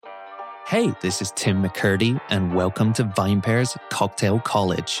Hey, this is Tim McCurdy, and welcome to VinePair's Cocktail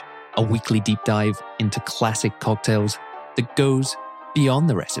College, a weekly deep dive into classic cocktails that goes beyond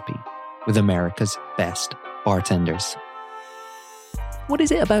the recipe with America's best bartenders. What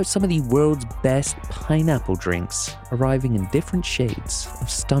is it about some of the world's best pineapple drinks arriving in different shades of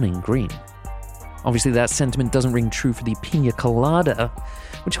stunning green? Obviously, that sentiment doesn't ring true for the Pina Colada,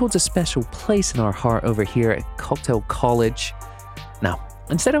 which holds a special place in our heart over here at Cocktail College. Now,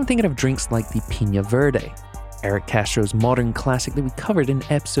 instead, I'm thinking of drinks like the Pina Verde, Eric Castro's modern classic that we covered in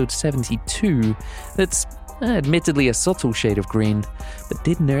episode 72 that's admittedly a subtle shade of green, but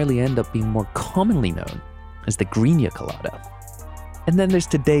did nearly end up being more commonly known as the Grina Colada. And then there's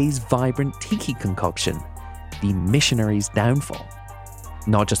today's vibrant tiki concoction, the Missionary's Downfall.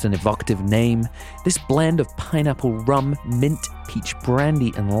 Not just an evocative name, this blend of pineapple rum, mint, peach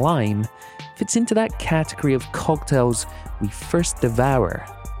brandy, and lime fits into that category of cocktails we first devour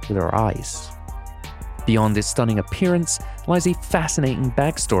with our eyes. Beyond its stunning appearance lies a fascinating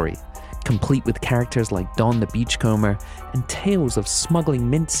backstory, complete with characters like Don the Beachcomber and tales of smuggling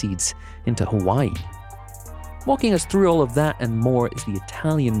mint seeds into Hawaii. Walking us through all of that and more is the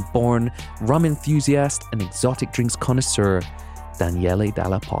Italian-born rum enthusiast and exotic drinks connoisseur, Daniele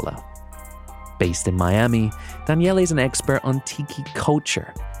Dalla Polla. Based in Miami, Daniele is an expert on tiki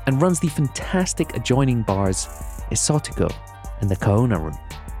culture and runs the fantastic adjoining bars Esotico and the Kaona Room.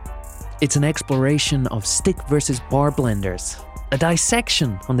 It's an exploration of stick versus bar blenders, a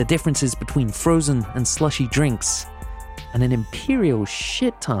dissection on the differences between frozen and slushy drinks, and an imperial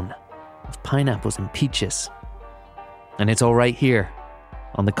shit ton of pineapples and peaches. And it's all right here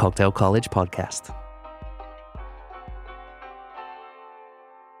on the Cocktail College podcast.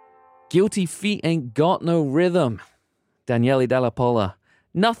 Guilty feet ain't got no rhythm. Daniele Dalla Polla.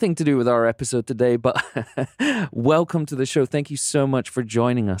 Nothing to do with our episode today, but welcome to the show. Thank you so much for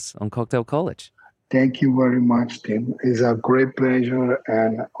joining us on Cocktail College. Thank you very much, Tim. It's a great pleasure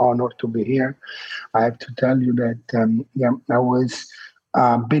and honor to be here. I have to tell you that I was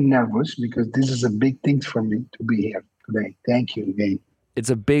a bit nervous because this is a big thing for me to be here today. Thank you again. It's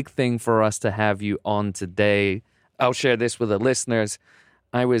a big thing for us to have you on today. I'll share this with the listeners.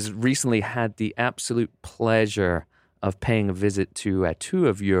 I recently had the absolute pleasure of paying a visit to two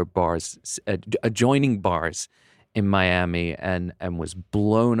of your bars, adjoining bars in Miami, and was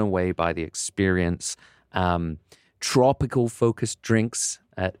blown away by the experience. Tropical focused drinks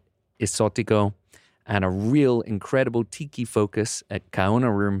at Esotico and a real incredible tiki focus at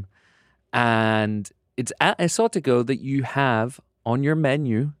Kaona Room. And it's at Esotico that you have on your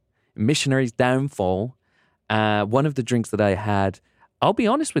menu Missionary's Downfall. One of the drinks that I had, I'll be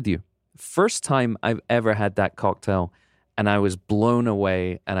honest with you, first time I've ever had that cocktail, and I was blown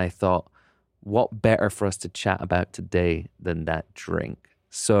away, and I thought, what better for us to chat about today than that drink?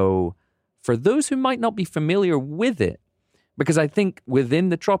 So for those who might not be familiar with it, because I think within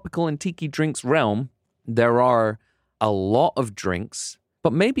the tropical and tiki drinks realm, there are a lot of drinks,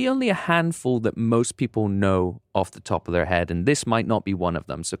 but maybe only a handful that most people know off the top of their head, and this might not be one of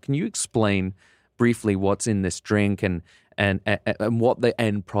them. So can you explain briefly what's in this drink and what the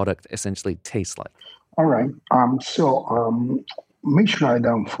end product essentially tastes like? All right. Missionary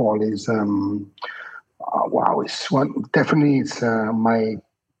Downfall is It's one definitely. It's my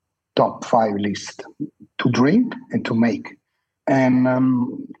top 5 list to drink and to make, and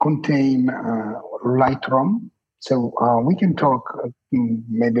contain light rum. So we can talk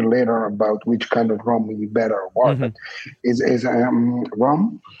maybe later about which kind of rum we better or what. Mm-hmm. Is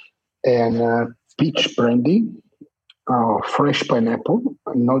rum and peach brandy. Fresh pineapple,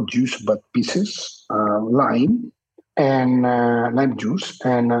 not juice but pieces, lime juice,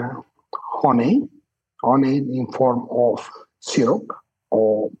 and honey in form of syrup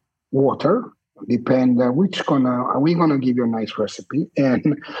or water. Depend we're gonna give you a nice recipe,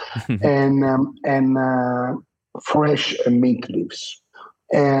 and fresh mint leaves,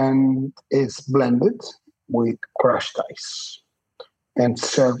 and it's blended with crushed ice and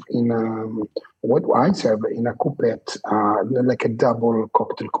served in what I serve in a coupette, like a double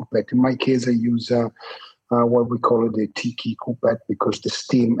cocktail coupette. In my case, I use what we call it a tiki coupette because the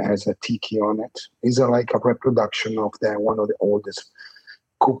steam has a tiki on it. It's like a reproduction of one of the oldest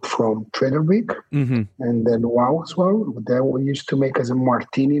coupe from Trader Vic, mm-hmm. and then wow as well. That we used to make as a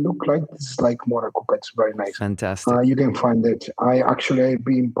martini look like. This is like more a coupette. It's very nice. Fantastic. You can find it. I've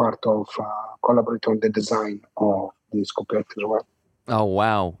been part of collaborate on the design of this coupette as well. Oh,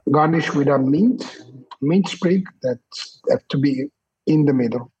 wow. Garnish with a mint sprig that have to be in the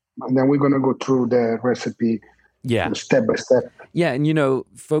middle. And then we're going to go through the recipe step by step. Yeah, and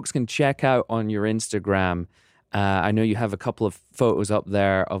folks can check out on your Instagram I know you have a couple of photos up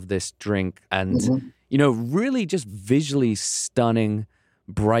there of this drink and, really just visually stunning,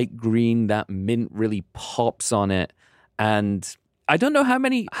 bright green, that mint really pops on it. And I don't know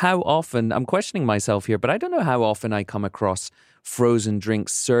how often, I'm questioning myself here, but I don't know how often I come across frozen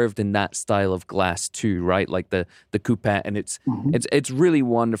drinks served in that style of glass too, right? Like the coupette, and it's really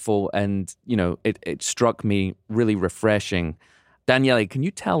wonderful, and it struck me really refreshing. Daniele, can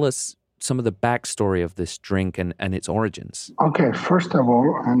you tell us some of the backstory of this drink and its origins? Okay, first of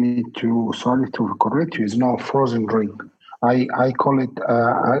all, sorry to correct you, it's not frozen drink. I call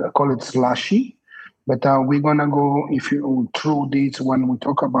it slushy, but we're gonna go if you through this when we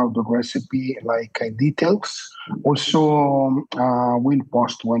talk about the recipe, like details. Also, we'll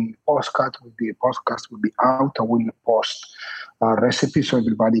post when podcast will be out. I will post recipe so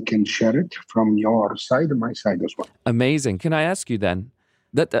everybody can share it from your side and my side as well. Amazing. Can I ask you then?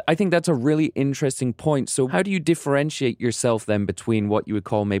 That I think that's a really interesting point. So how do you differentiate yourself then between what you would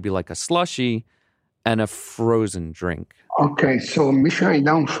call maybe like a slushy and a frozen drink? Okay, so Missionary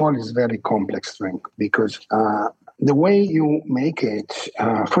Downfall is a very complex drink because the way you make it,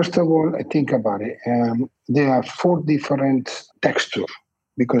 first of all, I think about it. There are 4 different textures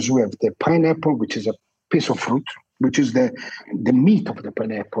because we have the pineapple, which is a piece of fruit, which is the meat of the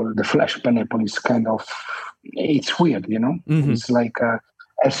pineapple. The flesh pineapple is it's weird, It's like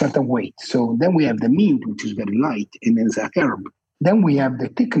a certain weight. So then we have the mint, which is very light, and then the herb. Then we have the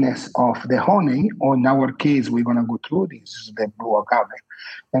thickness of the honey, or in our case, we're going to go through this, is the blue agave.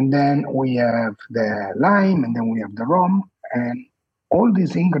 And then we have the lime, and then we have the rum. And all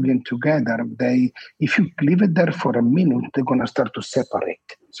these ingredients together, if you leave it there for a minute, they're going to start to separate.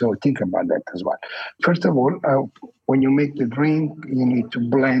 So think about that as well. First of all, when you make the drink, you need to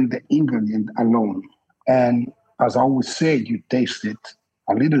blend the ingredient alone. And as I always say, you taste it,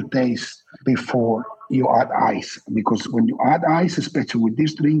 a little taste before you add ice, because when you add ice, especially with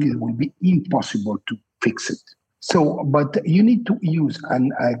this drink, it will be impossible to fix it. So, but you need to use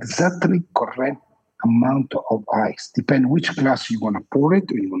an exactly correct amount of ice. Depend which glass you want to pour it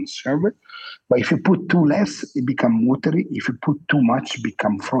or you want to serve it. But if you put too less, it becomes watery. If you put too much, it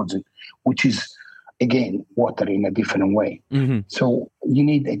becomes frozen, which is, again, water in a different way. So you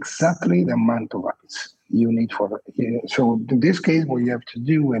need exactly the amount of ice you need for it. So in this case, what you have to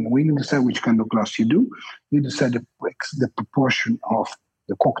do, and when you decide which kind of glass you do, you decide the proportion of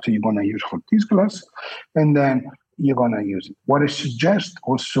the cocktail you're going to use for this glass, and then you're going to use it. What I suggest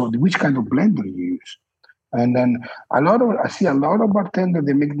also, which kind of blender you use. And then I see a lot of bartenders,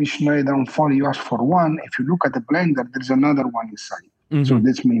 they make Missionary Downfall, you ask for one. If you look at the blender, there's another one inside. So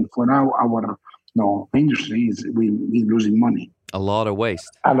this means for now, our industry is we losing money. A lot of waste.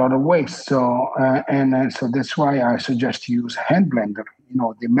 So so that's why I suggest you use hand blender,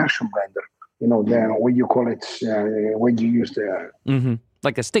 the immersion blender, the what you call it, when you use the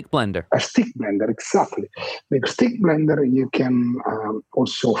like a stick blender. A stick blender, exactly. With stick blender, you can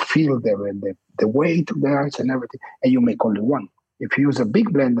also feel the weight of the ice and everything, and you make only one. If you use a big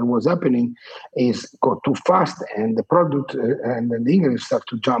blender, what's happening is go too fast, and the product and the ingredients start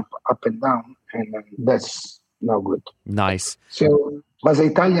to jump up and down, and that's not good. Nice. So, as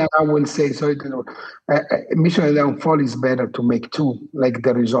Italian, I will say, Missionary Downfall is better to make 2, like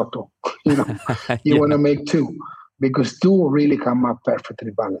the risotto. You want to make 2, because 2 really come up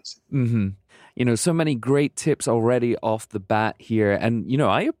perfectly balanced. So many great tips already off the bat here. And,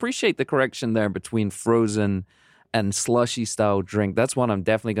 I appreciate the correction there between frozen and slushy style drink. That's one I'm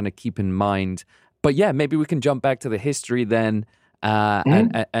definitely going to keep in mind. But yeah, maybe we can jump back to the history then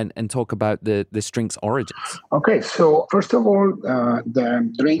and talk about this drink's origins. Okay, so first of all,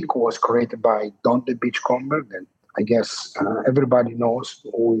 the drink was created by Don the Beachcomber. And I guess everybody knows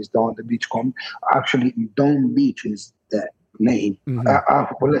who is Don the Beachcomber. Actually, Don Beach is the name.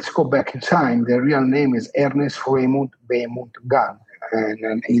 Well, let's go back in time. The real name is Ernest Raymond Beaumont Gall.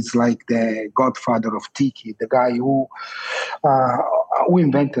 And he's like the godfather of tiki, the guy who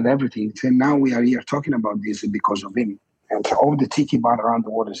invented everything. And now we are here talking about this because of him. And all the tiki bar around the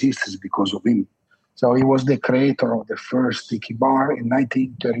world exists because of him. So he was the creator of the first tiki bar in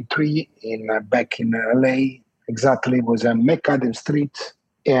 1933 back in LA. Exactly, it was on McAdam Street,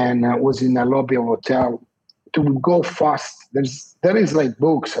 and was in a lobby of a hotel. To go fast, there is like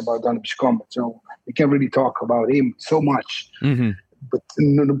books about Don Beachcomber, so we can't really talk about him so much. But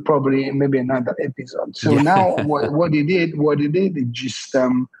probably maybe another episode. So now what he did, it just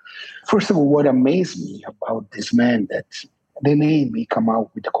first of all, what amazed me about this man, that the name he come out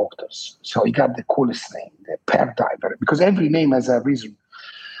with the cocktails. So he got the coolest name, the Pear Diver, because every name has a reason.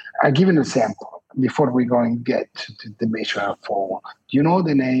 I'll give you an example before we go and get to the measure for. Do you know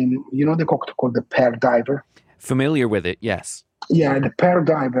the name? You know the cocktail called the Pear Diver? Familiar with it, yes. Yeah, the pear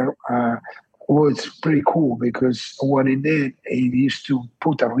diver was pretty cool because what he did, he used to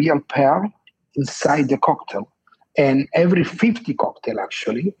put a real pear inside the cocktail. And every 50 cocktail,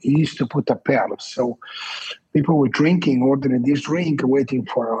 actually, he used to put a pear. So people were drinking, ordering this drink, waiting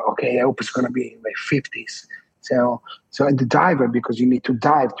for, okay, I hope it's going to be in my 50s. So the diver, because you need to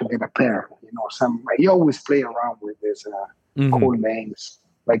dive to get a pear, he always play around with these cool names,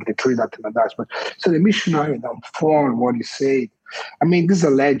 like the tree that does. But so the missionary don't fall what he said. I mean, this is a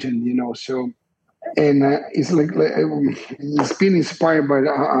legend, so, and it's it's been inspired by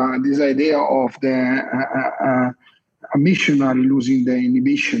this idea of a missionary losing the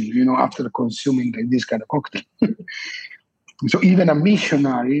inhibition, after consuming this kind of cocktail. So even a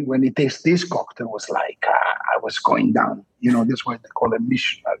missionary, when he tastes this cocktail, was like, I was going down. That's why they call it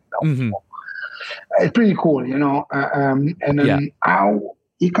missionary. It's pretty cool, and then how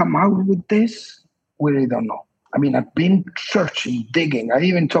he come out with this, we really don't know. I mean, I've been searching, digging. I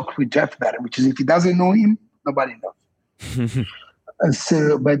even talked with Jeff Barry, which is if he doesn't know him, nobody knows.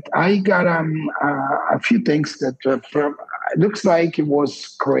 But I got a few things that it looks like it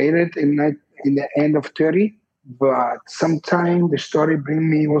was created in the end of 30, but sometime the story bring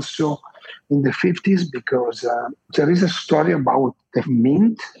me also in the 50s because there is a story about the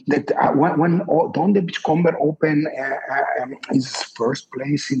mint that when Don the Beachcomber opened his first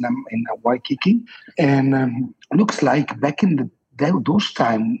place in Waikiki, and looks like back in those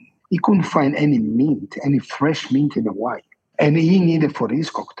times he couldn't find any fresh mint in Hawaii. And he needed for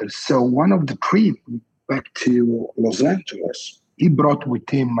his cocktail. So one of the trip back to Los Angeles, he brought with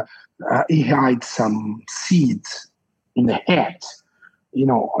him, he hid some seeds in the hat, in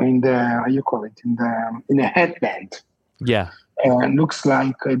the, how you call it, in the headband. Yeah. And looks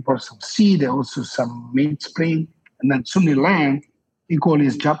like he brought some seed, also some mint spring. And then soon he land, he called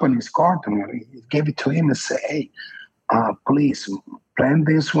his Japanese gardener. He gave it to him and said, hey, please plant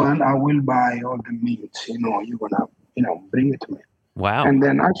this one. I will buy all the mint. You're going to, bring it to me. Wow. And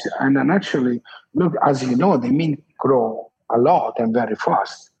then actually, look, as you know, the mint grow a lot and very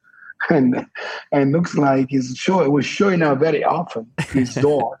fast. And looks like it was showing up very often his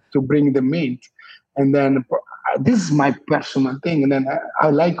door to bring the mint. And then this is my personal thing. And then I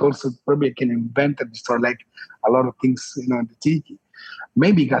like also probably I can invent a story like a lot of things, in the tiki.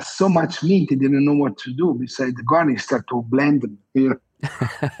 Maybe he got so much mint he didn't know what to do. Besides the garnish, start to blend them.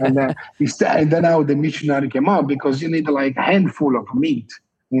 And then how the missionary came out because you need like a handful of meat,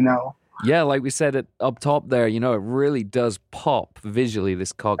 Yeah, like we said up top there, it really does pop visually,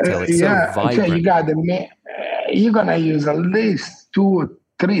 this cocktail. It's so vibrant. Okay, you got you're going to use at least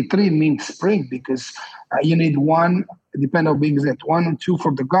three mint spring because you need one, depending how big is that, 1 or 2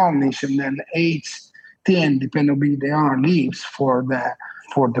 for the garnish, and then 8, 10, depending how big they are, leaves for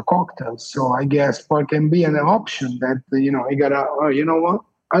the cocktail. So I guess it can be an option that, you gotta, you know what?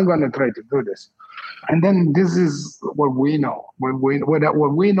 I'm going to try to do this. And then this is what we know. What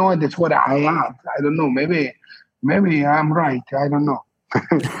we know, that's what I add. I don't know. Maybe I'm right. I don't know.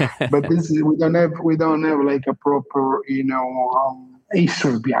 But we don't have like a proper,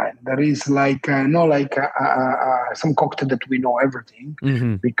 history behind. There is like some cocktail that we know everything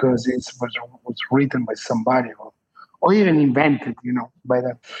because it was written by somebody or even invented, by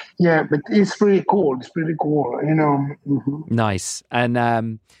them. Yeah, but it's pretty cool. It's pretty cool, Nice.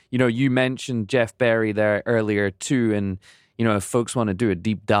 And, you mentioned Jeff Barry there earlier too. And, if folks want to do a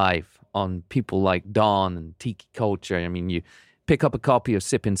deep dive on people like Don and tiki culture, I mean, you pick up a copy of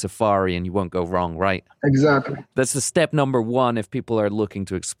Sippin' Safari and you won't go wrong, right? Exactly. That's the step number 1 if people are looking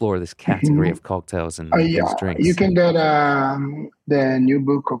to explore this category of cocktails and these drinks. You can get the new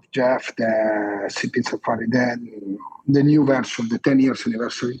book of Jeff, the Sippin' Safari, the new version, the 10 years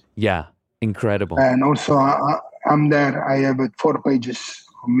anniversary. Yeah, incredible. And also, I'm there. I have 4 pages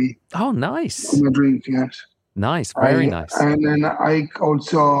for me. Oh, nice. On my drink, yes. Nice, very nice. And then I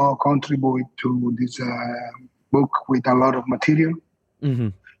also contribute to this book with a lot of material.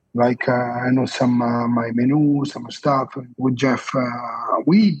 Like I know some my menu, some stuff with Jeff.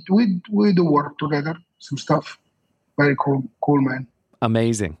 We do work together, some stuff. Very cool, man.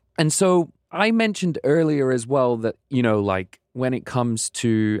 Amazing. And so I mentioned earlier as well that, like when it comes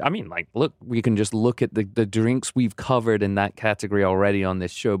to, look, we can just look at the drinks we've covered in that category already on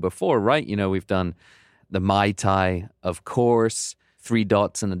this show before, right? We've done the Mai Tai, of course, 3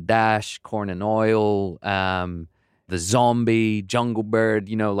 Dots and a Dash, Corn and Oil, the Zombie, Jungle Bird,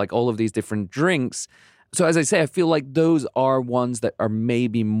 like all of these different drinks. So as I say, I feel like those are ones that are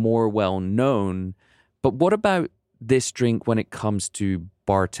maybe more well known. But what about this drink when it comes to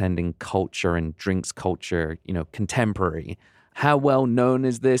bartending culture and drinks culture, contemporary? How well known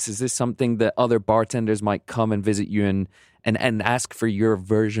is this? Is this something that other bartenders might come and visit you and ask for your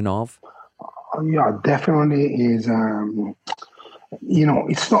version of? Yeah, definitely is.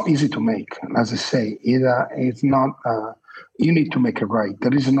 It's not easy to make. As I say, it's not. You need to make it right.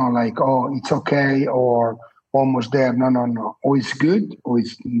 There is no like, oh, it's okay or almost there. No, no, no. Or it's good, or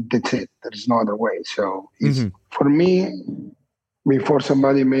it's that's it. There is no other way. So it's for me. Before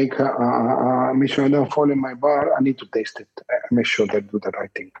somebody make a mission don't fall in my bar, I need to taste it. I make sure they do the right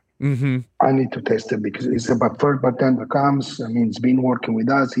thing. I need to test it because it's about first bartender comes. I mean, it's been working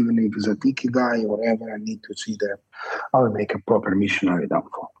with us, even if it's a tiki guy or whatever. I need to see that how to make a proper missionary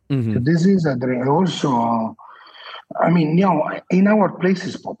downfall. So this is a dream. Also, in our place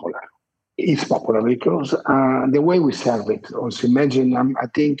is popular. It's popular because the way we serve it. Also, imagine. I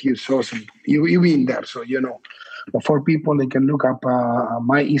think you saw some. You been there, so you know. For people, they can look up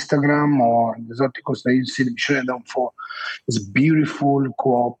my Instagram or the articles that you see the Missionary downfall. It's beautiful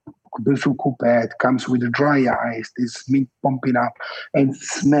beautiful coupette, comes with a dry ice, this meat pumping up, and it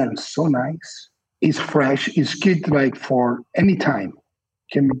smells so nice. It's fresh. It's good like for any time.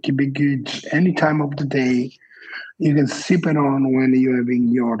 Can be good any time of the day. You can sip it on when you're having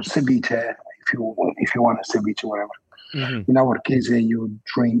your ceviche, if you want a ceviche, whatever. In our case, you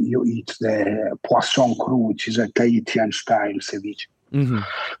eat the poisson cru, which is a Tahitian style ceviche.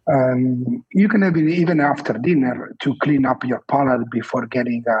 You can have it even after dinner to clean up your palate before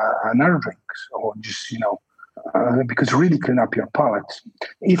getting another drink, or just because really clean up your palate.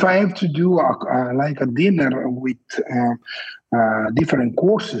 If I have to do like a dinner with different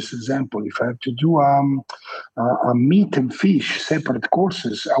courses, example, if I have to do a meat and fish separate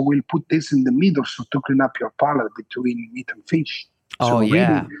courses, I will put this in the middle so to clean up your palate between meat and fish. Oh, so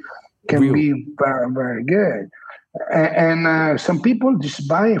yeah. Really can be very, very good. And some people just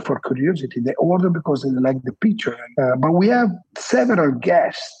buy it for curiosity. They order because they like the picture. But we have several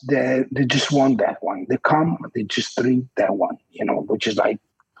guests that they just want that one. They come, they just drink that one, which is like,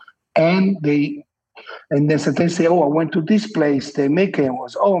 and then sometimes say, oh, I went to this place. They make it. It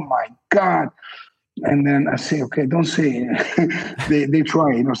was, oh my God. And then I say, okay, don't say it. they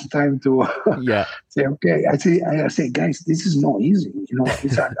try, sometimes to say, okay. I say, guys, this is not easy.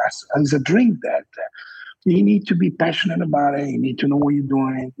 It's a drink that you need to be passionate about it. You need to know what you're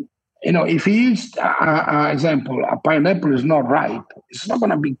doing. If you use, example, a pineapple is not ripe, it's not going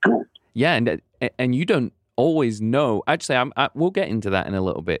to be good. Yeah, and you don't always know. Actually, we'll get into that in a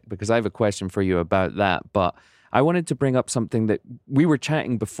little bit because I have a question for you about that. But I wanted to bring up something that we were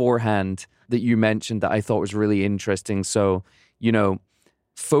chatting beforehand that you mentioned that I thought was really interesting. So,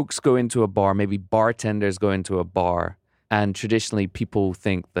 folks go into a bar, maybe bartenders go into a bar, and traditionally people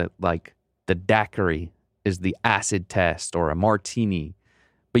think that like the daiquiri is the acid test or a martini.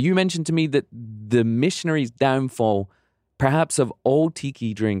 But you mentioned to me that the Missionary's downfall, perhaps of all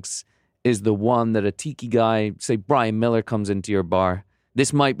tiki drinks, is the one that a tiki guy, say Brian Miller, comes into your bar.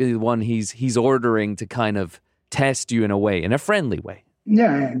 This might be the one he's ordering to kind of test you in a way, in a friendly way.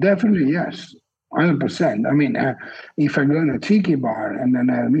 Yeah, definitely, yes. 100%. I mean, if I go in a tiki bar and then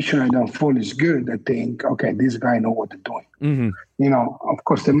a Missionary downfall is good, I think, okay, this guy know what they're doing. Of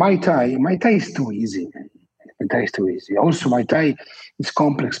course, the Mai Tai is too easy. Mai Tai is too easy. Also, Mai Tai is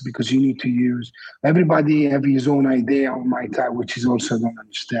complex because you need to use, everybody have his own idea of Mai Tai, which is also don't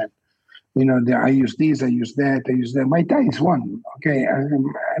understand. I use this, I use that, I use that. Mai Tai is one, okay?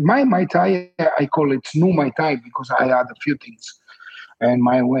 My Mai Tai, I call it new Mai Tai because I add a few things and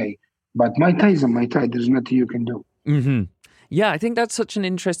my way. But Mai Tai is a Mai Tai. There's nothing you can do. Yeah, I think that's such an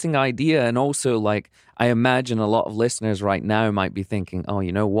interesting idea. And also, like, I imagine a lot of listeners right now might be thinking, oh,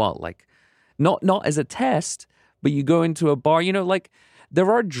 you know what? Like, not as a test, but you go into a bar, like, there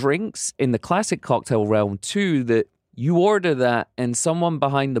are drinks in the classic cocktail realm, too, that you order that and someone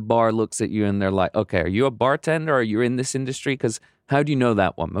behind the bar looks at you and they're like, okay, are you a bartender? Are you in this industry? Because how do you know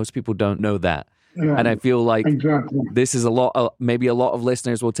that one? Most people don't know that. Yeah, and I feel like this is maybe a lot of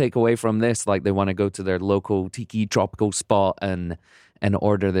listeners will take away from this, like they want to go to their local tiki tropical spot and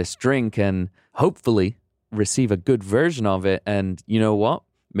order this drink and hopefully receive a good version of it. And you know what?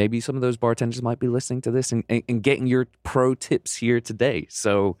 Maybe some of those bartenders might be listening to this and getting your pro tips here today.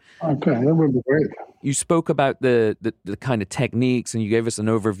 So, okay, that would be great. You spoke about the kind of techniques and you gave us an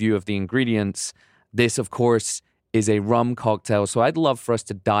overview of the ingredients. This, of course, is a rum cocktail. So I'd love for us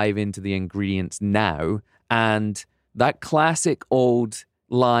to dive into the ingredients now. And that classic old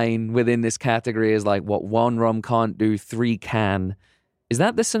line within this category is like, what one rum can't do, three can. Is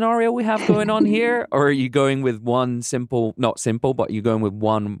that the scenario we have going on here? Or are you going with one simple, not simple, but you're going with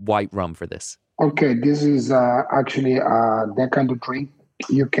one white rum for this? Okay, this is actually that kind of drink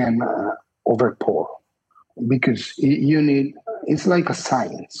you can over pour. because you need. It's like a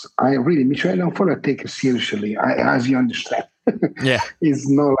science. I really, Michelle, I don't want to take it seriously. As you understand, Yeah. it's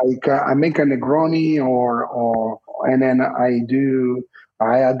not like I make a Negroni and then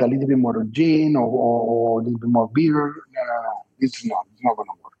I add a little bit more gin or a little bit more beer. It's not going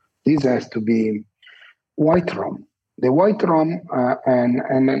to work. This has to be white rum. The white rum, and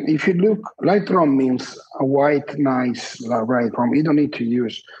then if you look, light rum means a white, nice white rum. You don't need to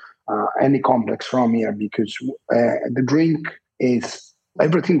use any complex rum here because the drink is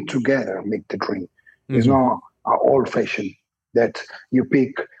everything together make the drink. It's not old fashioned that you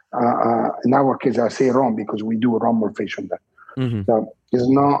pick. In our case, I say rum because we do rum old fashioned. So it's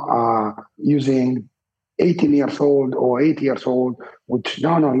not using 18 years old or 8 years old, which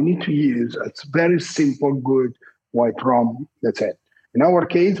no, you need to use. It's very simple, good white rum. That's it. In our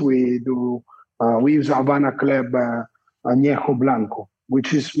case, we use Havana Club Añejo Blanco,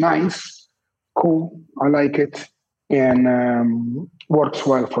 which is nice, cool. I like it, and works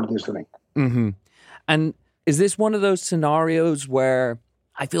well for this drink. And is this one of those scenarios where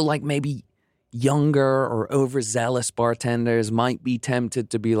I feel like maybe younger or overzealous bartenders might be tempted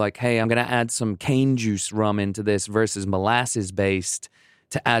to be like, hey, I'm going to add some cane juice rum into this versus molasses based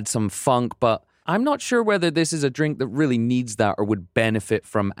to add some funk, but I'm not sure whether this is a drink that really needs that or would benefit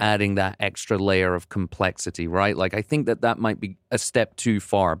from adding that extra layer of complexity, right? Like, I think that might be a step too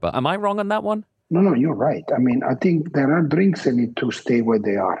far, but am I wrong on that one? No, you're right. I mean, I think there are drinks that need to stay where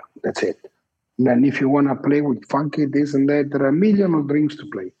they are. That's it. And then if you want to play with funky this and that, there are a million of drinks to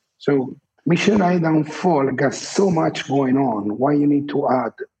play. So Missionary downfall got so much going on. Why you need to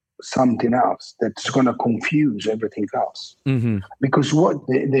add something else that's going to confuse everything else? Because what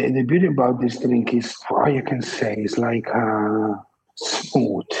the beauty about this drink is, how you can say, it's like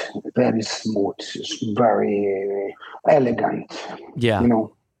smooth, very smooth. It's very elegant. Yeah. You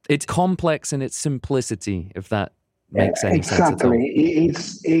know, it's complex in its simplicity, if that makes any sense at all.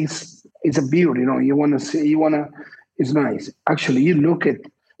 It's a beauty. You know, it's nice. Actually, you look at.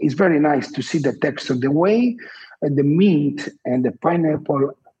 It's very nice to see the texture, the way the mint and the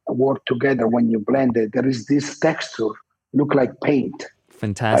pineapple work together when you blend it. There is this texture, look like paint.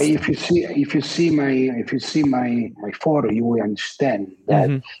 Fantastic. If you see my photo, you will understand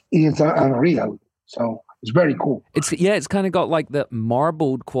that it's unreal. So it's very cool. It's kind of got like the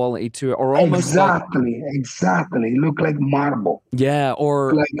marbled quality to it, or almost exactly. Look like marble. Yeah,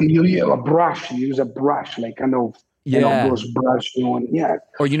 or like you use a brush, like kind of. Those brush doing,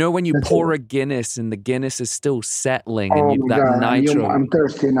 Or when you pour a Guinness and the Guinness is still settling and that God, nitro. I'm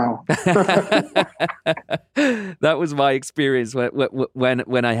thirsty now. That was my experience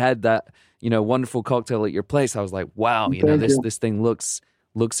when I had that wonderful cocktail at your place. I was like, wow, this thing looks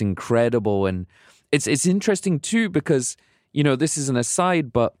incredible, and it's interesting too because this is an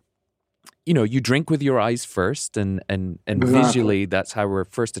aside, but you drink with your eyes first, and visually that's how we're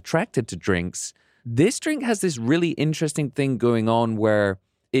first attracted to drinks. This drink has this really interesting thing going on where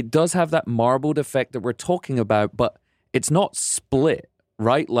it does have that marbled effect that we're talking about, but it's not split,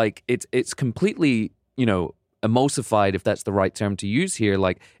 right? Like it's completely, emulsified, if that's the right term to use here.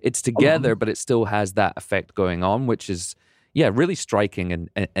 Like it's together, but it still has that effect going on, which is, really striking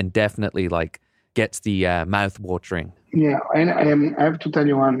and definitely like gets the mouth watering. Yeah, and I have to tell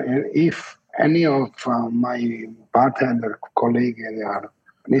you one, if any of my bartender colleagues are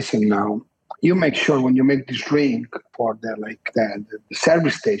listening now, you make sure when you make this drink for the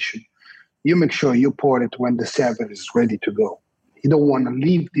service station, you make sure you pour it when the server is ready to go. You don't want to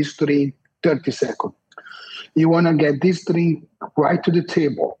leave this drink 30 seconds. You want to get this drink right to the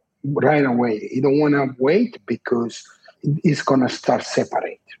table right away. You don't want to wait because it's going to start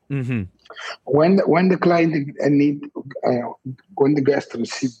separate. When the client when the guest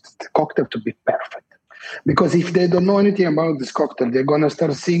receives the cocktail to be perfect. Because if they don't know anything about this cocktail, they're going to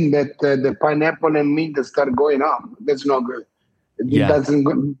start seeing that the pineapple and mint start going up. That's not good.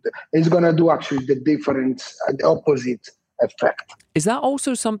 It's going to do actually the opposite effect. Is that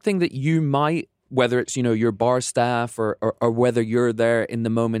also something that you might, whether it's, your bar staff or whether you're there in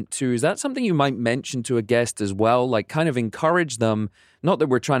the moment too, is that something you might mention to a guest as well? Like kind of encourage them, not that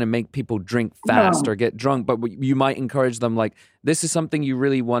we're trying to make people drink fast or get drunk, but you might encourage them like, this is something you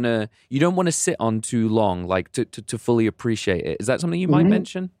really you don't want to sit on too long, like to fully appreciate it. Is that something you might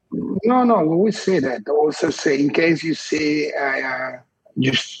mention? No, we always say that. Also say, in case you say,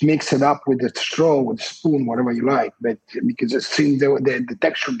 just mix it up with a straw, with a spoon, whatever you like. But because it seems the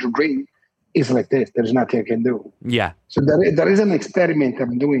texture to drink is like this. There's nothing I can do. Yeah. So there is an experiment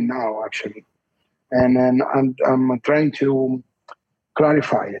I'm doing now, actually. And then I'm trying to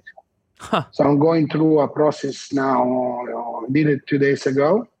clarify it. So I'm going through a process now. I did it 2 days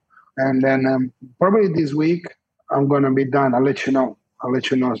ago. And then probably this week I'm gonna be done. I'll let you know.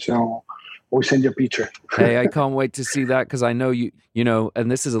 So we'll send you a picture. Hey, I can't wait to see that because I know you know, and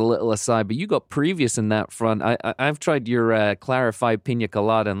this is a little aside, but you got previous in that front. I've tried your clarified pina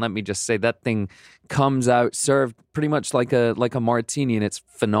colada, and let me just say that thing comes out served pretty much like a martini, and it's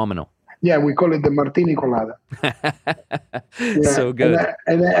phenomenal. Yeah, we call it the martini colada. Yeah, So good.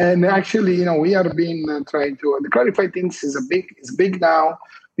 And actually, we are being trying to the clarified things is big now.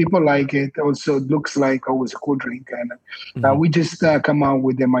 People like it. Also, it looks like always a cool drink, and we just come out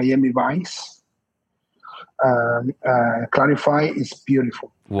with the Miami Vice. Clarify is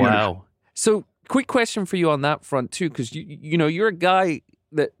beautiful. Wow. Beautiful. So, quick question for you on that front too, because you know you're a guy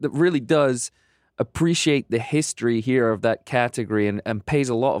that really does appreciate the history here of that category and pays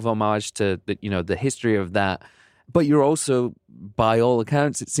a lot of homage to the history of that. But you're also, by all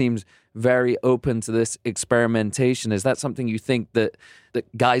accounts, it seems very open to this experimentation. Is that something you think that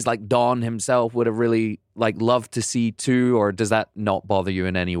guys like Don himself would have really loved to see too, or does that not bother you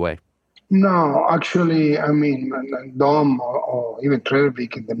in any way? No, actually, I mean, Dom or even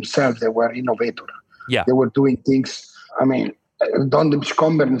Trelvik themselves, they were innovators. Yeah. They were doing things. I mean, Don de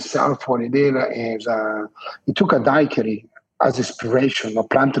Beachcomber himself, what he did is he took a daiquiri as inspiration, a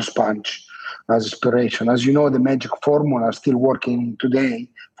planter sponge as inspiration. As you know, the magic formula is still working today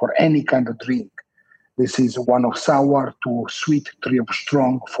for any kind of drink. This is one of sour to sweet, three of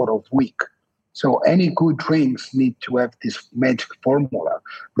strong, four of weak. So any good drinks need to have this magic formula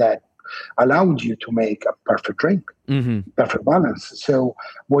that allowed you to make a perfect drink, perfect balance. So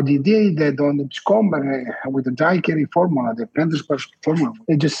what he did on the Beachcomber with the daiquiri formula, the planter sponge formula,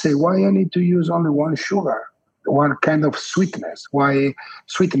 they just say, why I need to use only one sugar? One kind of sweetness? Why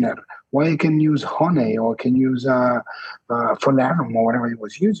sweetener? Why I can use honey or I can use falernum or whatever he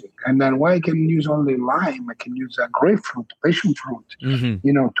was using? And then why I can use only lime? I can use grapefruit, passion fruit,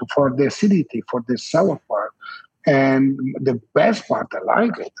 for the acidity, for the sour part. And the best part, I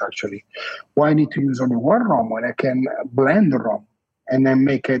like it actually. Why I need to use only one rum when I can blend the rum and then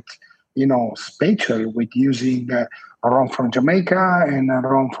make it, special with using a rum from Jamaica and a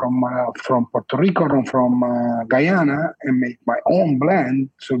rum from Puerto Rico, rum from Guyana, and make my own blend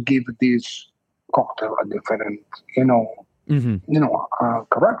to give this cocktail a different,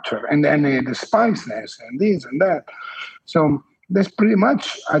 character, and then the spiciness and this and that. So that's pretty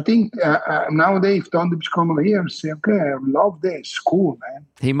much. I think nowadays, if Don de Beachcomber here say, "Okay, I love this, cool, man."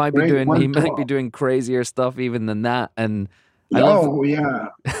 He might be doing crazier stuff even than that, and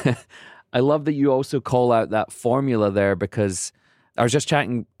I love that you also call out that formula there, because I was just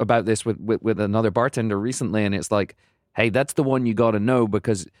chatting about this with another bartender recently, and it's like, hey, that's the one you got to know,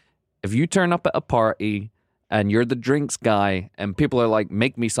 because if you turn up at a party and you're the drinks guy and people are like,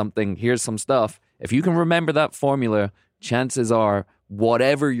 make me something, here's some stuff. If you can remember that formula, chances are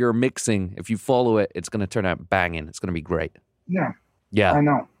whatever you're mixing, if you follow it, it's going to turn out banging. It's going to be great. Yeah. I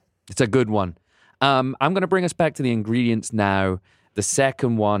know. It's a good one. I'm going to bring us back to the ingredients now. The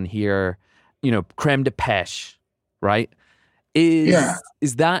second one here, creme de pêche, right?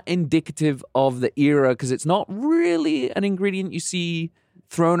 Is that indicative of the era? Because it's not really an ingredient you see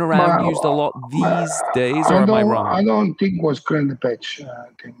thrown around, used a lot these days, or am I wrong? I don't think it was creme de pêche.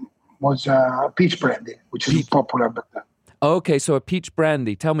 It was peach brandy, which is popular back then. Okay, so a peach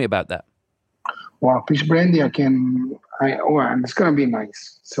brandy. Tell me about that. Well, peach brandy, it's going to be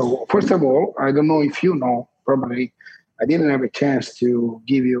nice. So first of all, I don't know if you know, probably I didn't have a chance to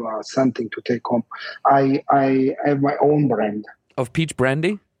give you something to take home. I have my own brand. Of peach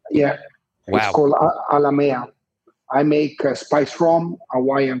brandy? Yeah. Wow. It's called Alamea. I make spice rum,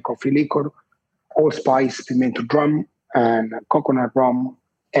 Hawaiian coffee liquor, allspice, pimento drum, and coconut rum,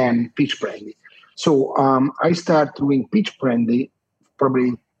 and peach brandy. So I started doing peach brandy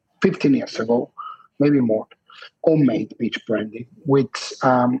probably 15 years ago, maybe more. Homemade peach brandy. With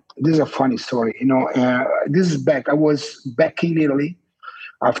this is a funny story. This is back. I was back in Italy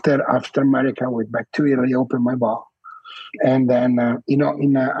after America. I went back to Italy, opened my bar, and then in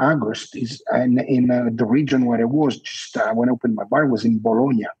August is in the region where I was just when I opened my bar was in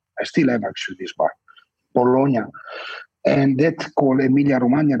Bologna. I still have actually this bar, Bologna, and that's called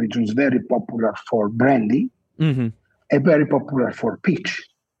Emilia-Romagna region is very popular for brandy, and very popular for peach.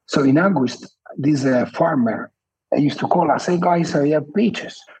 So in August, this farmer used to call us, "Hey guys, I have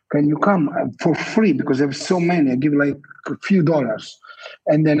peaches. Can you come for free? Because I have so many. I give like a few dollars."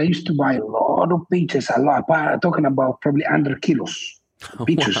 And then I used to buy a lot of peaches, talking about probably 100 kilos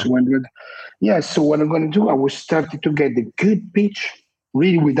peaches. Wow. So what I'm going to do, I was starting to get the good peach,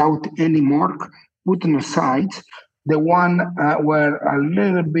 really without any mark, put on the sides. The one where a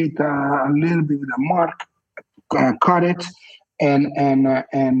little bit with a mark, cut it,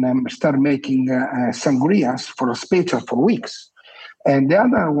 and start making sangrias for a special for weeks. And the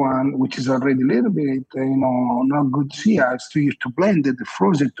other one, which is already a little bit, not good to see, I still used to blend it,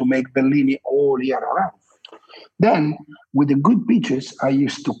 frozen to make Bellini all year around. Then, with the good peaches, I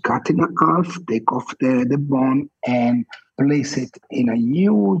used to cut in half, take off the bone, and place it in a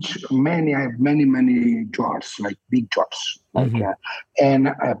huge, I have many jars, like big jars, and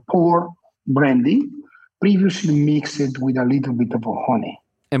pour brandy, previously mixed with a little bit of honey.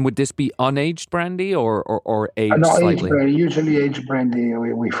 And would this be unaged brandy or aged No, aged slightly? brandy, usually aged brandy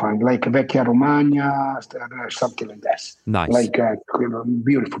we find, like Vecchia Romagna, something like that. Nice. Like a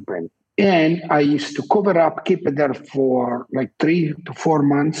beautiful brandy. And I used to cover up, keep it there for like 3 to 4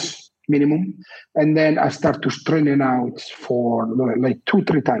 months minimum. And then I start to strain it out for like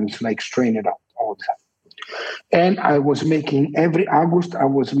 2-3 times, like strain it out all the time. And I was making, every August, I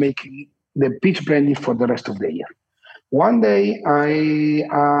was making the peach brandy for the rest of the year. One day I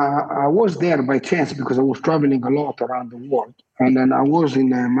was there by chance because I was traveling a lot around the world. And then I was in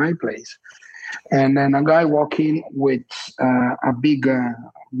my place. And then a guy walked in with a big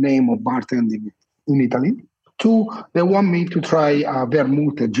name of bartending in Italy. They want me to try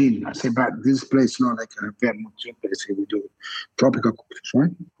vermouth gin. I said, but this place is not like a vermouth gin place. We do tropical cocktails,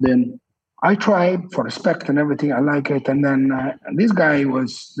 right? Then I tried for respect and everything. I like it. And then this guy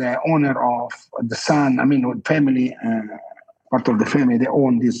was the owner of the son, family, part of the family. They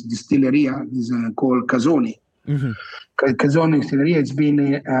own this distillery, this called Casoni. Mm-hmm. Casoni Distillery has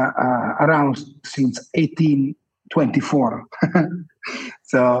been around since 1824.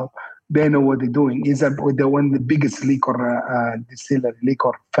 So they know what they're doing. It's one of the biggest liquor distillery,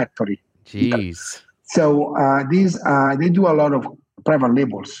 liquor factory. Jeez. So they do a lot of private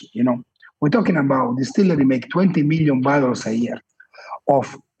labels, We're talking about distillery make 20 million bottles a year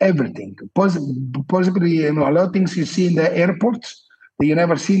of everything. Possibly, a lot of things you see in the airports that you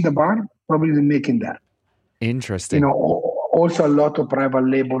never see in the bar, probably they're making that. Interesting. Also a lot of private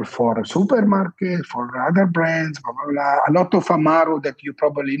label for supermarket, for other brands, blah, blah, blah. A lot of Amaro that you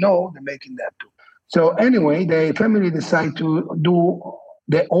probably know, they're making that too. So anyway, the family decided to do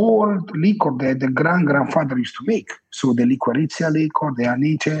the old liquor that the grandfather used to make. So the liquorizia liquor, the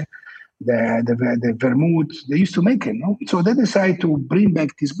anice, the vermouth, they used to make it, no? So they decided to bring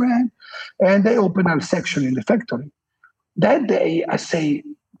back this brand, and they opened a section in the factory. That day, I say,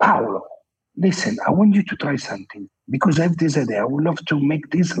 Paolo, listen, I want you to try something, because I have this idea. I would love to make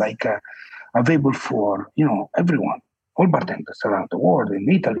this like available for, everyone, all bartenders around the world, in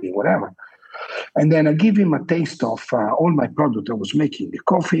Italy, whatever. And then I give him a taste of all my product I was making, the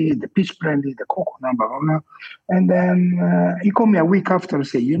coffee, the peach brandy, the coconut, blah, blah, blah. And then he called me a week after and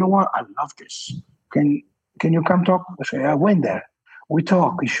said, you know what? I love this. Can you come talk? I said, I went there. We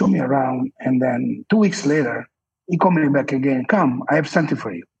talked. He showed me around. And then 2 weeks later, he called me back again. Come, I have something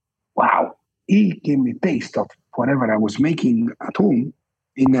for you. Wow. He gave me a taste of whatever I was making at home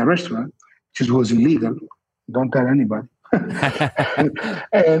in a restaurant, which was illegal. Don't tell anybody.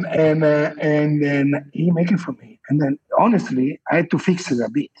 and then he make it for me. And then honestly, I had to fix it a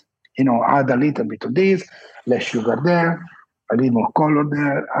bit. Add a little bit of this, less sugar there, a little more color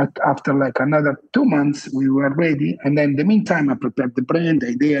there. After like another 2 months, we were ready. And then in the meantime, I prepared the brand, the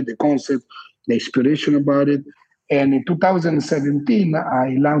idea, the concept, the inspiration about it. And in 2017,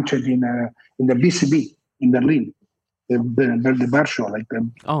 I launched it in the BCB in Berlin. The bar show, like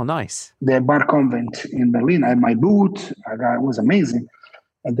nice. The bar convent in Berlin. I had my booth. It was amazing.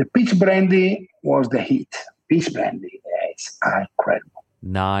 And the peach brandy was the hit. Peach brandy, it's incredible.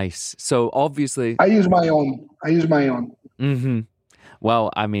 Nice. So obviously, I use my own. Mm-hmm.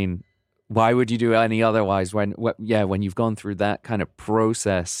 Well, why would you do any otherwise? When you've gone through that kind of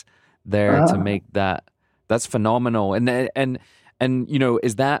process there to make that, that's phenomenal. And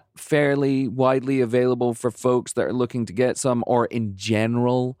is that fairly widely available for folks that are looking to get some, or in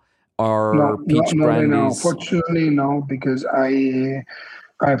general, are peach brandies? No, fortunately, no, because I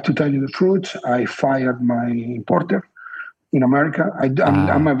have to tell you the truth. I fired my importer in America.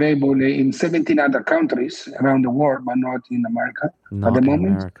 I'm available in 17 other countries around the world, but not in America at the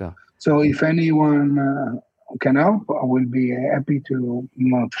moment. America. So if anyone can help, I will be happy to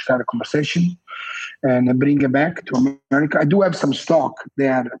start a conversation and bring it back to America. I do have some stock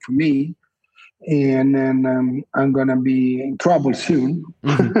there for me, and then I'm gonna be in trouble soon.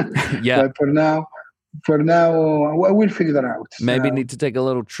 Mm-hmm. Yeah. But for now, I will figure that out. Maybe need to take a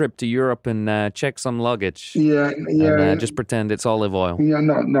little trip to Europe and check some luggage. Yeah. And just pretend it's olive oil. Yeah,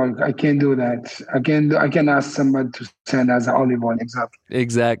 no, I can't do that. I can ask somebody to send us olive oil.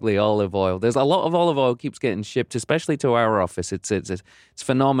 Exactly, olive oil. There's a lot of olive oil keeps getting shipped, especially to our office. It's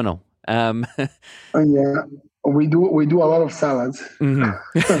phenomenal. Yeah. We do a lot of salads. Mm-hmm.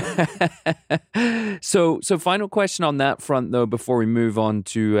 So final question on that front, though, before we move on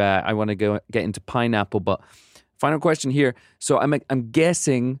to I want to get into pineapple, but final question here. So I'm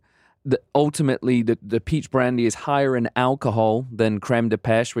guessing that ultimately the peach brandy is higher in alcohol than creme de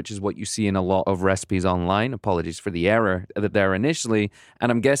pêche, which is what you see in a lot of recipes online. Apologies for the error there initially,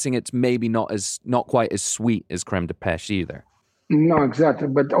 and I'm guessing it's maybe not quite as sweet as creme de pêche either. No, exactly.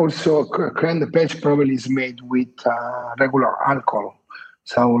 But also, creme de pêche probably is made with regular alcohol,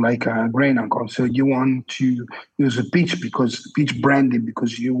 so like grain alcohol. So you want to use a peach brandy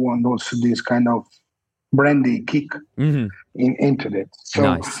because you want also this kind of brandy kick into it. So,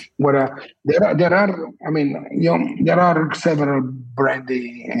 nice. There are. I mean, there are several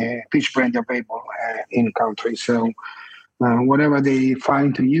peach brandy available in country. So, whatever they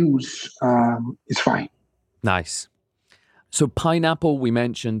find to use is fine. Nice. So pineapple, we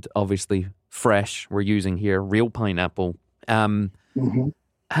mentioned, obviously fresh. We're using here real pineapple. How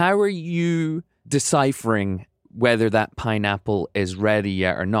are you deciphering whether that pineapple is ready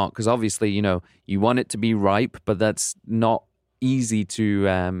yet or not? Because obviously, you want it to be ripe, but that's not easy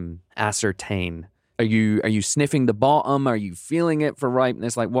to ascertain. Are you sniffing the bottom? Are you feeling it for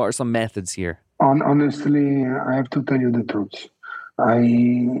ripeness? Like, what are some methods here? Honestly, I have to tell you the truth.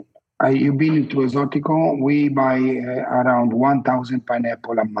 You've been into Exotico. We buy around 1,000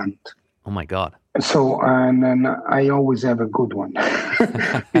 pineapple a month. Oh my God. So, and then I always have a good one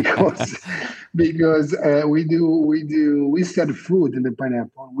because we sell food in the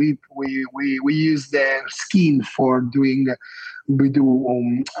pineapple. We use their skin for doing. We do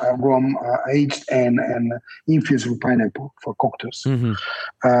rum aged and infused with pineapple for cocktails.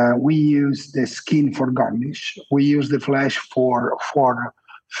 We use the skin for garnish. We use the flesh for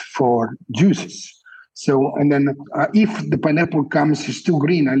juices. So, and then if the pineapple is too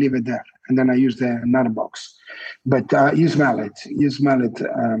green, I leave it there, and then I use the nut box. But you smell it. You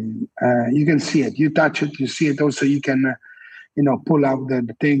can see it. You touch it. You see it. Also, you can, pull out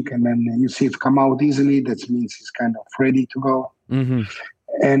the thing, and then you see it come out easily. That means it's kind of ready to go.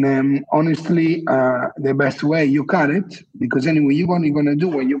 And honestly, the best way you cut it, because anyway, you're gonna do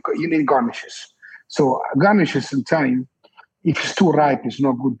when you need garnishes. So garnishes sometimes. If it's too ripe, it's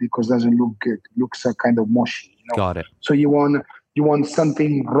not good because it doesn't look good. It looks kind of mushy. Got it. So you want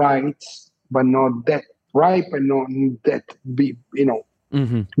something right, but not that ripe and not that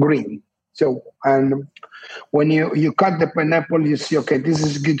green. So and when you cut the pineapple, you see, okay, this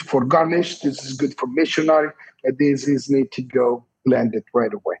is good for garnish. This is good for missionary. And this is need to go blend it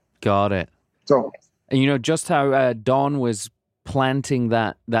right away. Got it. So and just how Don was planting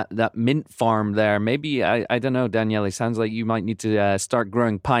that mint farm there. Maybe I don't know, Daniele. Sounds like you might need to start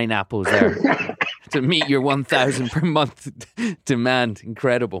growing pineapples there to meet your 1,000 per month demand.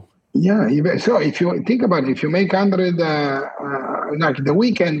 Incredible. Yeah. So if you think about it, if you make 100, like the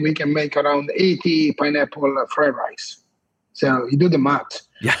weekend, we can make around 80 pineapple fried rice. So you do the math.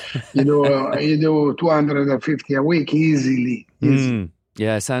 Yeah. you do 250 a week easily.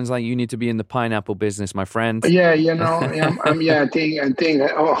 Yeah, it sounds like you need to be in the pineapple business, my friend. Yeah, I think.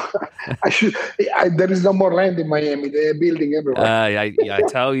 Oh, I should. There is no more land in Miami. They're building everywhere. I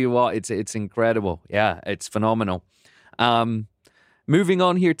tell you what, it's incredible. Yeah, it's phenomenal. Moving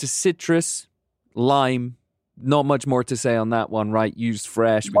on here to citrus, lime. Not much more to say on that one, right? Used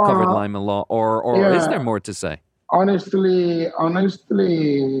fresh. We covered lime a lot. Or is there more to say? Honestly,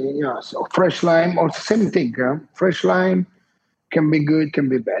 yeah. So fresh lime, or same thing. Fresh lime can be good, can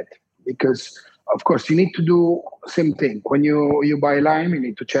be bad, because of course you need to do same thing. When you buy lime, you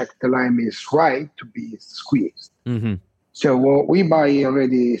need to check the lime is right to be squeezed. So we buy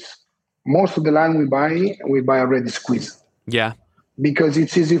already. Most of the lime we buy already squeezed. Yeah, because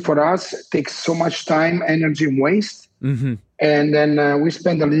it's easy for us. It takes so much time, energy, and waste. And then we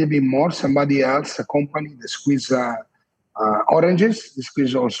spend a little bit more. Somebody else, a company, they squeeze oranges. They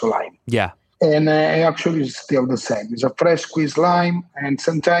squeeze also lime. Yeah. And actually it's still the same. It's a fresh squeezed lime. And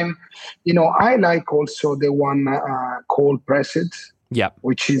sometimes, I like also the one cold pressed. Yeah.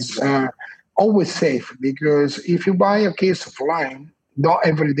 Which is always safe, because if you buy a case of lime, not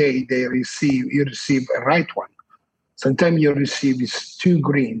every day you receive a right one. Sometimes you receive is too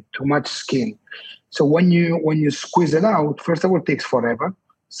green, too much skin. So when you squeeze it out, first of all, it takes forever.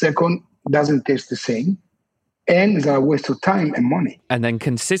 Second, doesn't taste the same. And it's a waste of time and money. And then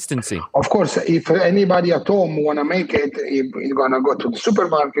consistency. Of course, if anybody at home want to make it, you're going to go to the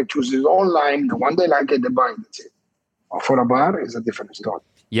supermarket, choose his own lime, the one they like it, they buy it, that's it. For a bar, it's a different story.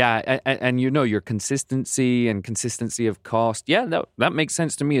 Yeah, and your consistency and consistency of cost. Yeah, that makes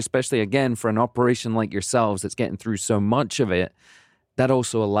sense to me, especially, again, for an operation like yourselves that's getting through so much of it. that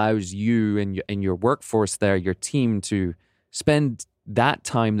also allows you and your workforce there, your team, to spend that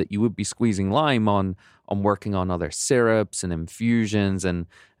time that you would be squeezing lime on working on other syrups and infusions and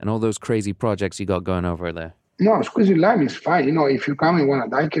all those crazy projects you got going over there. No, squeezing lime is fine. If you come and want a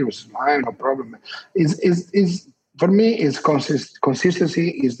daiquiri with lime, no problem. Is for me, is consistency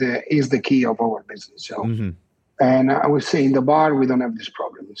is the key of our business. So, and I would say in the bar we don't have this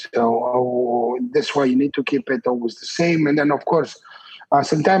problem. So that's why you need to keep it always the same. And then of course,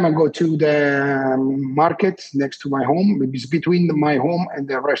 sometimes I go to the market next to my home. It's between my home and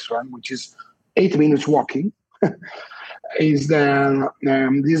the restaurant, which is 8 minutes walking. Is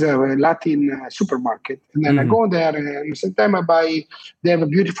these are a Latin supermarket, and then I go there, and sometimes I buy. They have a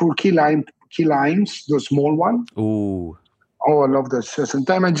beautiful key limes, those small ones. Ooh. Oh, I love those. So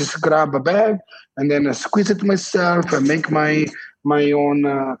sometimes I just grab a bag and then I squeeze it myself and make my own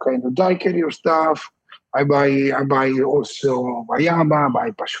kind of daiquiri or stuff. I buy also guayaba, I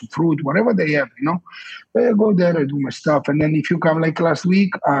buy passion fruit, whatever they have, I go there, I do my stuff, and then if you come like last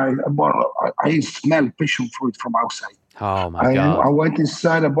week, I smell passion fruit from outside. Oh my God! I went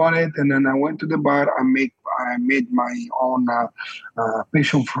inside, I bought it, and then I went to the bar. I made my own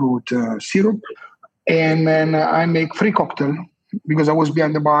passion fruit syrup, and then I make free cocktail because I was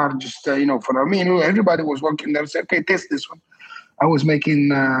behind the bar, just for a minute. Everybody was walking there. I said, "Okay, taste this one." I was making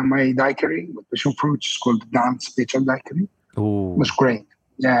my daiquiri with passion fruit. It's called Dan Special Daiquiri. Ooh. It was great.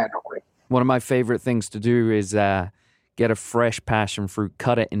 Yeah, great. One of my favorite things to do is get a fresh passion fruit,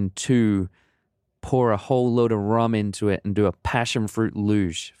 cut it in two, pour a whole load of rum into it, and do a passion fruit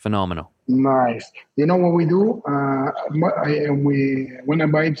luge. Phenomenal. Nice. You know what we do? When I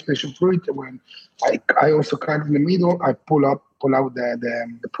buy passion fruit, when I also cut in the middle, I pull out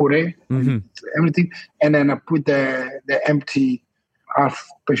the puree, everything, and then I put the empty half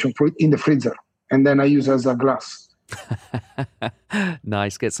passion fruit in the freezer, and then I use as a glass.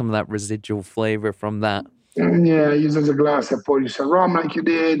 Nice. Get some of that residual flavor from that. Yeah, I use as a glass. I pour some rum like you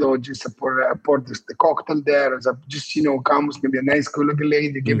did, or just pour the cocktail there. As just comes maybe a nice good looking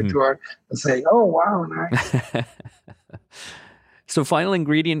lady, give it to her, and say, "Oh wow, nice." So, final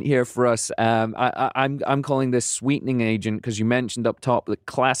ingredient here for us. I'm calling this sweetening agent because you mentioned up top that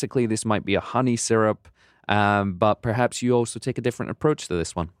classically this might be a honey syrup, but perhaps you also take a different approach to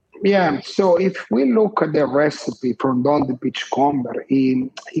this one. Yeah. So if we look at the recipe from Don the Beachcomber, he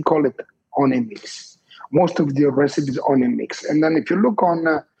called it honey mix. Most of the recipes honey mix, and then if you look on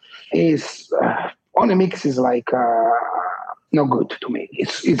honey mix is like no good to me.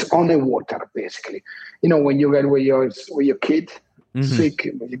 It's honey water basically. When you get with your kid sick,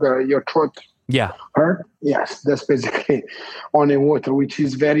 you got your throat hurt. Yes, that's basically honey water, which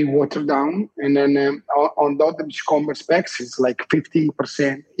is very watered down. And then on the Beachcomber specs, it's like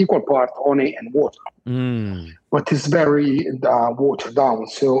 50% equal part honey and water. But it's very watered down.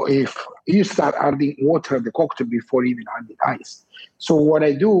 So if you start adding water to the cocktail before even adding ice. So what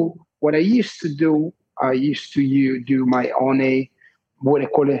I used to do do my honey, what I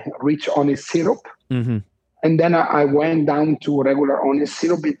call a rich honey syrup. And then I went down to regular honey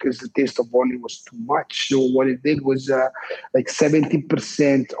syrup because the taste of honey was too much. So what it did was like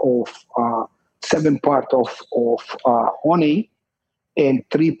 70% of 7 part of honey and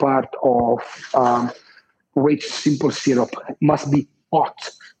 3 part of rich simple syrup. It must be hot.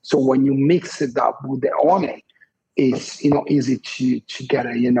 So when you mix it up with the honey, it's easy to get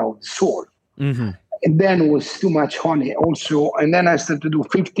the soul. And then it was too much honey also. And then I started to do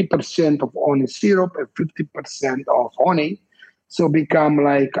 50% of honey syrup and 50% of honey. So become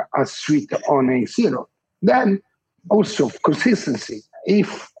like a sweet honey syrup. Then also consistency.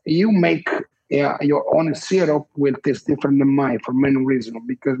 If you make your honey syrup will taste different than mine for many reasons.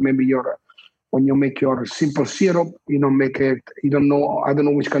 Because maybe when you make your simple syrup, I don't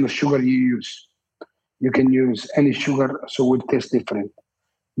know which kind of sugar you use. You can use any sugar, so it will taste different.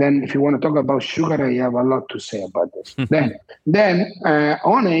 Then if you want to talk about sugar, I have a lot to say about this. then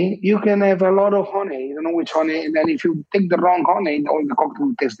honey, you can have a lot of honey. You don't know which honey. And then if you take the wrong honey, all the cocktail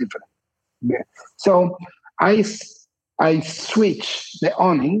will taste different. Yeah. So I switch the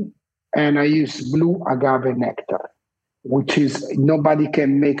honey and I use blue agave nectar, which is nobody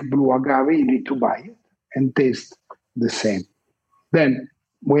can make blue agave. You need to buy it and taste the same. Then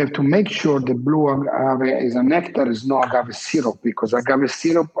we have to make sure the blue agave is a nectar, is no agave syrup, because agave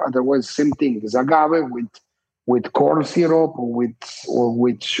syrup, otherwise same thing. It's agave with corn syrup or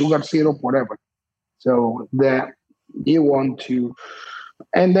with sugar syrup, whatever. So you want to.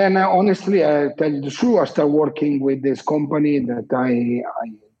 And then honestly, I tell you the truth, I started working with this company that I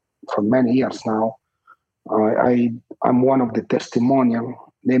for many years now. I'm one of the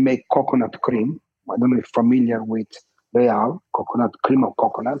testimonial. They make coconut cream. I don't know if you're familiar with real, coconut, cream of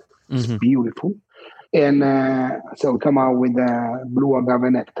coconut. It's beautiful. And so we come out with blue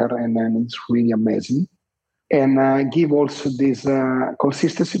agave nectar, and then it's really amazing. And give also this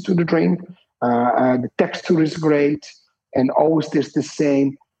consistency to the drink. The texture is great, and always tastes the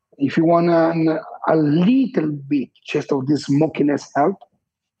same. If you want a little bit just of this smokiness help,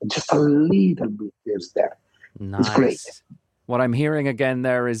 just a little bit is there. Nice. It's great. What I'm hearing again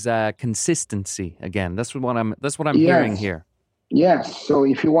there is consistency again. That's what I'm Yes. hearing here. Yes. So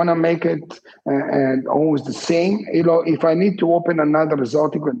if you want to make it and always the same, if I need to open another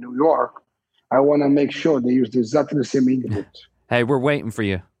exotic in New York, I want to make sure they use exactly the same ingredients. Hey, we're waiting for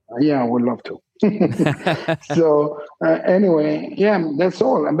you. Yeah, I would love to. So anyway, yeah, that's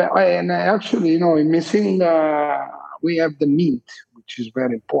all. And actually, in missing, we have the meat, which is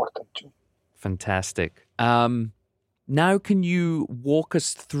very important too. Fantastic. Now, can you walk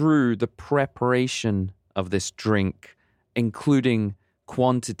us through the preparation of this drink, including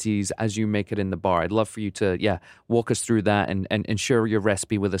quantities as you make it in the bar? I'd love for you to, walk us through that and share your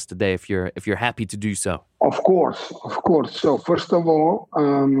recipe with us today if you're happy to do so. Of course. So first of all,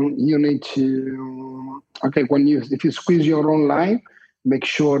 you need to if you squeeze your own lime, make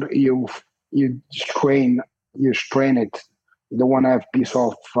sure you strain it. You don't want to have piece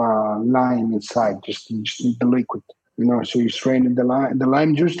of lime inside. Just need the liquid. So you strain the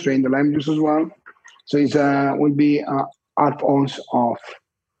lime juice. Strain the lime juice as well. So it's will be half ounce of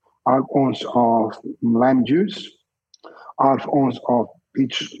lime juice, half ounce of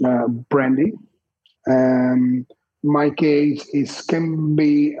peach brandy. My case can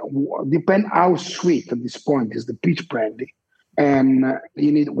be depend how sweet at this point is the peach brandy, and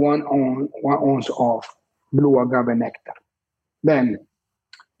you need one ounce of blue agave nectar. Then,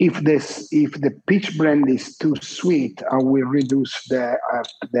 if the peach brandy is too sweet, I will reduce the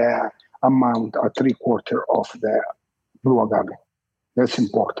amount or 3/4 of the blue agave. That's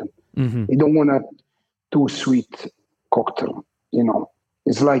important. Mm-hmm. You don't want a too sweet cocktail.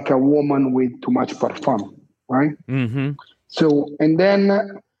 It's like a woman with too much parfum, right? Mm-hmm. So, and then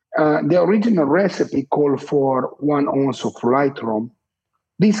the original recipe called for 1 ounce of light rum.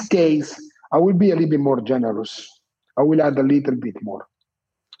 This case, I will be a little bit more generous. I will add a little bit more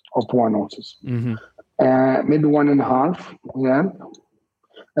of 1 ounce. Mm-hmm. Maybe 1.5, yeah.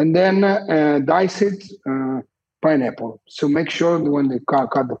 And then dice it pineapple. So make sure that when they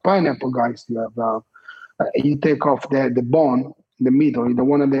cut the pineapple, guys, you take off the bone in the middle. You don't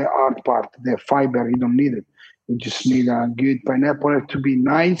want the hard part, the fiber. You don't need it. You just need a good pineapple to be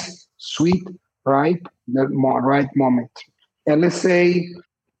nice, sweet, ripe, right moment. And let's say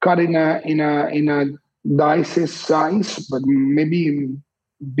cut in a dice size, but maybe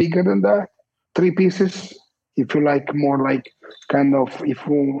bigger than that. 3 pieces. If you like more like kind of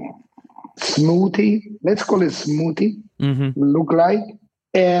smoothie, let's call it smoothie. Mm-hmm. Look like.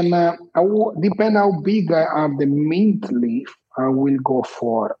 And depend how big are the mint leaf, I will go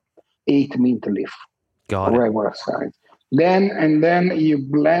for 8 mint leaf. Got it. Regular size. Then you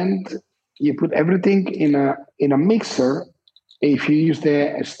blend. You put everything in a mixer. If you use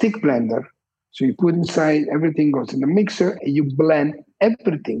the stick blender, so you put inside everything goes in the mixer, and you blend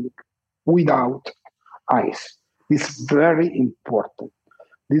everything without ice. This is very important.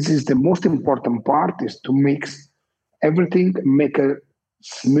 This is the most important part: is to mix everything, make a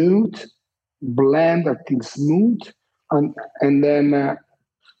smooth blend until smooth, and then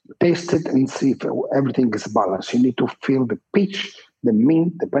taste it and see if everything is balanced. You need to feel the peach, the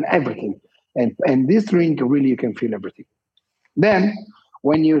mint, everything, and this drink really you can feel everything. Then,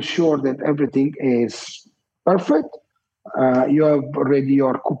 when you're sure that everything is perfect, you have already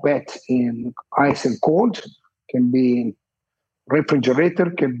your coupette in ice and cold. Can be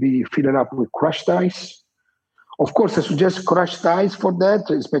refrigerator, can be filled up with crushed ice. Of course, I suggest crushed ice for that,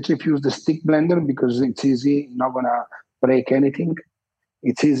 especially if you use the stick blender because it's easy, not gonna break anything.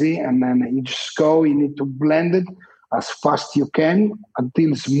 It's easy, and then you just go. You need to blend it as fast you can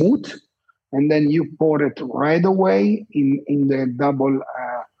until smooth, and then you pour it right away in the double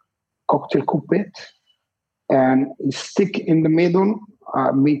cocktail coupette, and you stick in the middle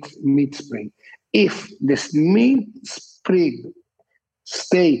meat spring. If this meat spring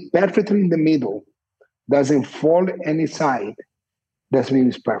stay perfectly in the middle, doesn't fall any side, that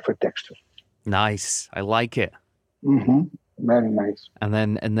means perfect texture. Nice. I like it. Mm-hmm. Very nice. And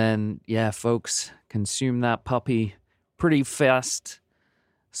then, yeah, folks, consume that puppy pretty fast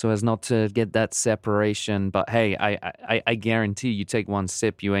so as not to get that separation. But hey, I guarantee you take one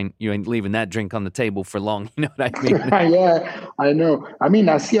sip, you ain't leaving that drink on the table for long. You know what I mean? Yeah, I know. I mean,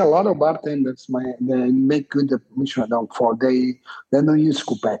 I see a lot of bartenders. They make good Michelin don't fall. They don't use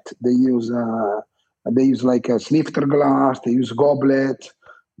coupette. They use They use like a snifter glass. They use goblet.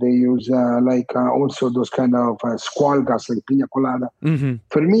 They use also those kind of squall gas like pina colada. Mm-hmm.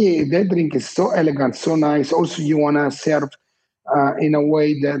 For me, that drink is so elegant, so nice. Also, you want to serve in a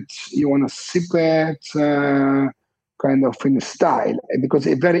way that you want to sip it kind of in style because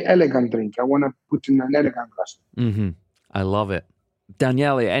a very elegant drink. I want to put in an elegant glass. Mm-hmm. I love it.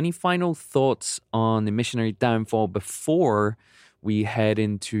 Daniele, any final thoughts on the missionary downfall before we head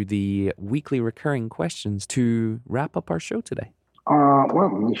into the weekly recurring questions to wrap up our show today? Well,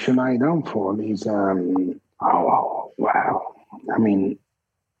 missionary downfall is, wow. I mean,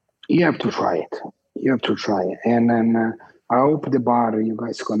 you have to try it. You have to try it. And then I hope the bar you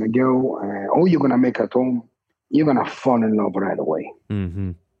guys going to go, or you're going to make at home, you're going to fall in love right away.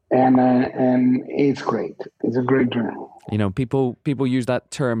 Mm-hmm. And it's great. It's a great drink. You know, people use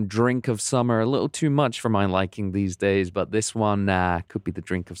that term drink of summer a little too much for my liking these days, but this one could be the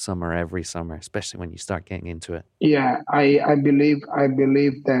drink of summer every summer, especially when you start getting into it. Yeah, I believe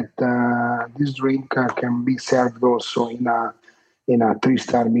that this drink can be served also in a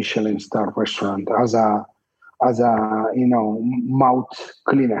 3-star Michelin star restaurant as a mouth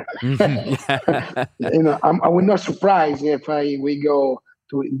cleaner. Mm-hmm. Yeah. I would not surprise if we go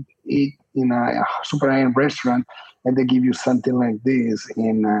to eat in a super high-end restaurant and they give you something like this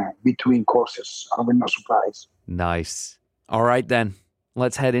in between courses. I would not surprise. Nice. All right, then.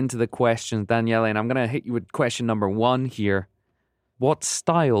 Let's head into the questions, Daniele, and I'm going to hit you with question number 1 here. What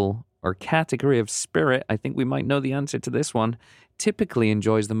style or category of spirit, I think we might know the answer to this one, typically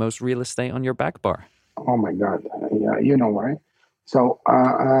enjoys the most real estate on your back bar? Oh my God! Yeah, you know, right? So,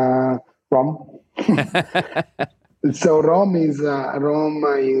 rum. So rum is a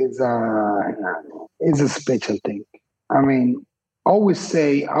special thing. I mean, because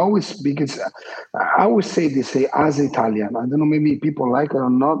I always say this as Italian. I don't know, maybe people like it or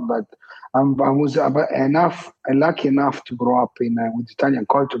not, but I was lucky enough to grow up with Italian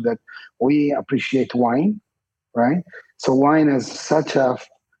culture that we appreciate wine, right? So wine has such a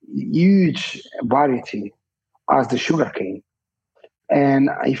huge variety as the sugarcane. And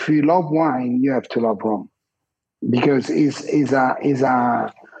if you love wine, you have to love rum because it's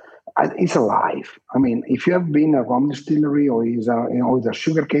alive. I mean, if you have been a rum distillery or the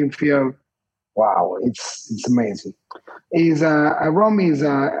sugarcane field, wow, it's amazing. A rum is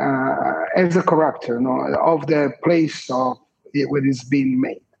as a character, of the place of where it's being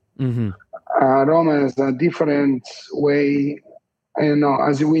made. Mm-hmm. Rum has a different way.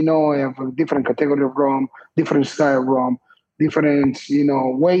 As we know, I have a different category of rum, different style of rum, different,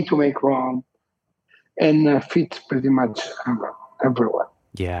 way to make rum, and fit pretty much everywhere.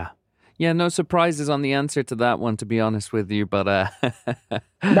 Yeah. Yeah, no surprises on the answer to that one, to be honest with you, but...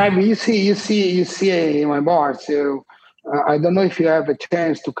 Maybe you see in my bar, so I don't know if you have a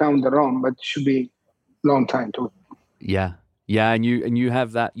chance to count the rum, but it should be a long time too. Yeah. Yeah, and you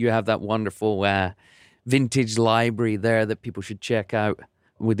have that wonderful vintage library there that people should check out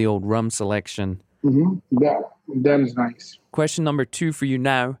with the old rum selection. Mm-hmm. That is nice. Question number 2 for you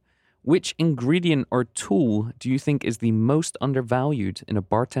now. Which ingredient or tool do you think is the most undervalued in a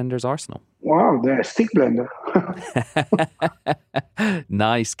bartender's arsenal? Wow, the stick blender.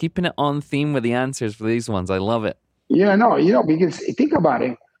 Nice. Keeping it on theme with the answers for these ones. I love it. Yeah, no, because think about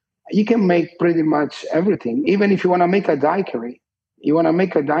it. You can make pretty much everything. Even if you want to make a daiquiri, you want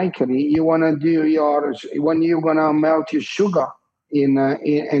to do when you're going to melt your sugar in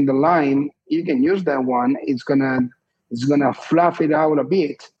the lime, you can use that one. It's going to fluff it out a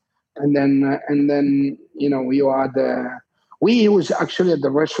bit. And then you add we use actually at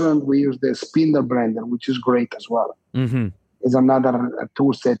the restaurant we use the spindle blender, which is great as well. Mm-hmm. It's another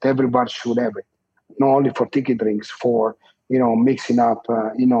tool that every bar should have it, not only for ticket drinks, for mixing up.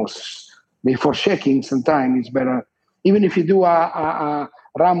 Before shaking, sometimes it's better. Even if you do a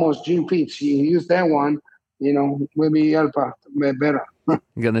Ramos gin fitch, you use that one. Maybe help out better.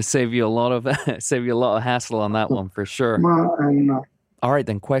 Gonna save you a lot of hassle on that one for sure. All right,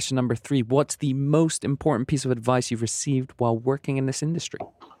 then question number 3. What's the most important piece of advice you've received while working in this industry?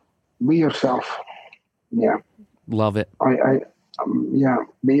 Be yourself. Yeah. Love it.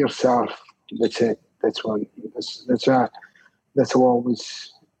 Be yourself. That's it. That's what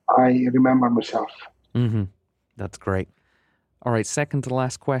always I remember myself. Mm-hmm. That's great. All right, second to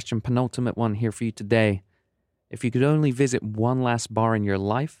last question, penultimate one here for you today. If you could only visit one last bar in your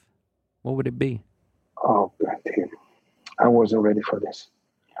life, what would it be? Oh, God damn. I wasn't ready for this.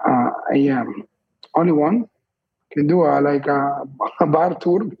 I am only one. Can do a bar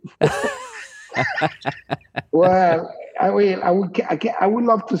tour. Well, I would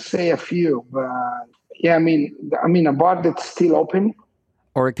love to say a few, but yeah, I mean a bar that's still open.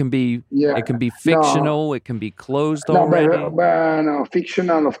 Or it can be fictional, No, it can be closed no, already. but no,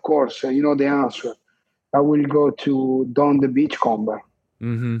 fictional, of course. You know the answer. I will go to Don the Beachcomber,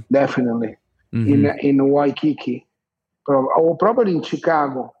 Mm-hmm. definitely, Mm-hmm. in Waikiki. Or probably in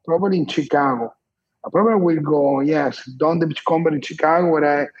Chicago. Probably in Chicago. I probably will go, yes, Don the Beachcomber in Chicago,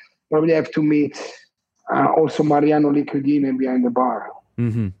 where I probably have to meet also Mariano Liquidine behind the bar,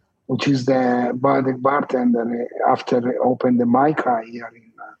 Mm-hmm. which is the bartender after they opened the Mica here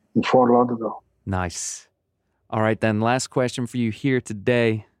in Fort Lauderdale. Nice. All right, then. Last question for you here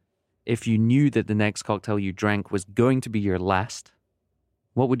today. If you knew that the next cocktail you drank was going to be your last,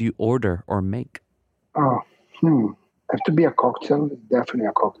 what would you order or make? Have to be a cocktail, definitely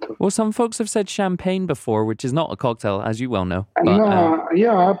a cocktail. Well, some folks have said champagne before, which is not a cocktail, as you well know. No,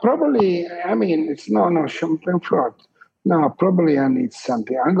 yeah, probably. I mean, it's no champagne float. No, probably I need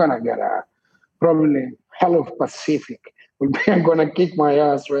something. I'm gonna get probably Hello Pacific. I'm gonna kick my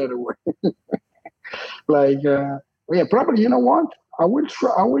ass right away. Yeah, probably. You know what? I will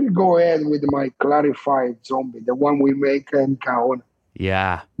try. I will go ahead with my clarified zombie, the one we make in Caon.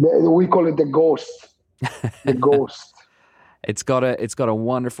 Yeah. We call it the ghost. The ghost. It's got a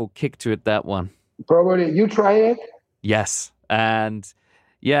wonderful kick to it, that one. Probably you try it. Yes. And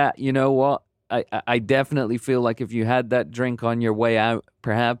yeah, you know what? I definitely feel like if you had that drink on your way out,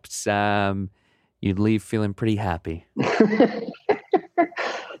 perhaps you'd leave feeling pretty happy.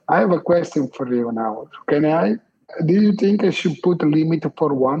 I have a question for you now. Can I? Do you think I should put a limit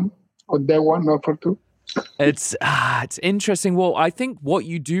for one, or that one, not for two? It's interesting. Well, I think what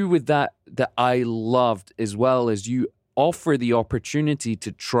you do with that I loved as well is you offer the opportunity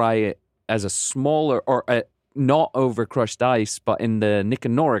to try it as a smaller or not over crushed ice, but in the Nick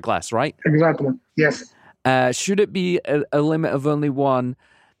and Nora glass, right? Exactly. Yes. Should it be a limit of only one?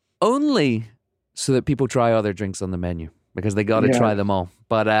 Only so that people try other drinks on the menu because they got to try them all.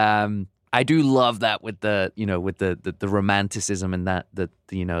 But I do love that with the romanticism and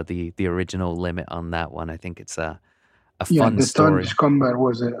the original limit on that one. I think it's a fun story. The Scumber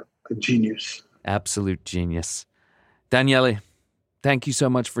was a genius. Absolute genius. Daniele, thank you so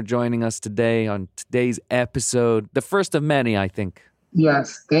much for joining us today on today's episode. The first of many, I think.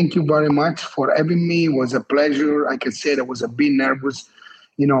 Yes, thank you very much for having me. It was a pleasure. Like I said, I was a bit nervous.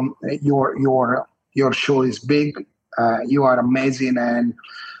 You know, your show is big. You are amazing, and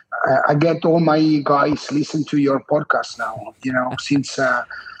I get all my guys listen to your podcast now. You know, since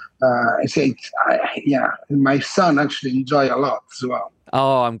my son actually enjoy a lot as well.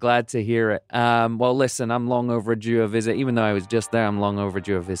 Oh, I'm glad to hear it. Well, listen, I'm long overdue a visit. Even though I was just there, I'm long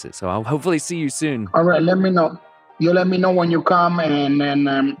overdue a visit. So I'll hopefully see you soon. All right, let me know. You let me know when you come, and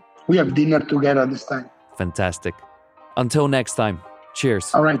then we have dinner together this time. Fantastic. Until next time,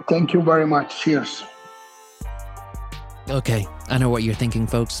 cheers. All right, thank you very much. Cheers. Okay, I know what you're thinking,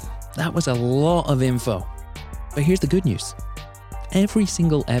 folks. That was a lot of info. But here's the good news. Every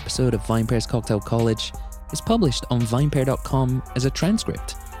single episode of VinePair's Cocktail College is published on vinepair.com as a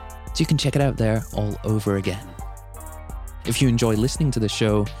transcript, so you can check it out there all over again. If you enjoy listening to the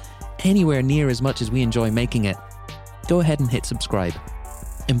show anywhere near as much as we enjoy making it, go ahead and hit subscribe.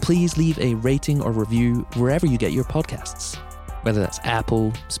 And please leave a rating or review wherever you get your podcasts, whether that's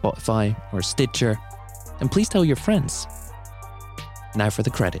Apple, Spotify, or Stitcher. And please tell your friends. Now for the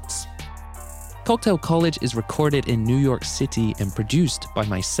credits. Cocktail College is recorded in New York City and produced by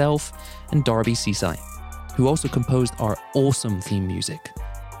myself and Darby Seaside, who also composed our awesome theme music.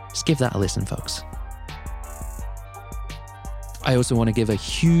 Just give that a listen, folks. I also want to give a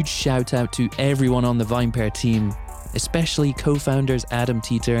huge shout out to everyone on the VinePair team, especially co-founders Adam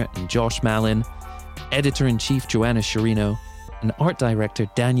Teeter and Josh Malin, editor-in-chief Joanna Sherino, and art director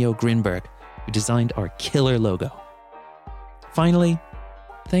Daniel Grinberg, who designed our killer logo. Finally,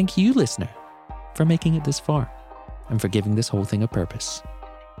 thank you, listener, for making it this far and for giving this whole thing a purpose.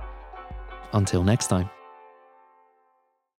 Until next time.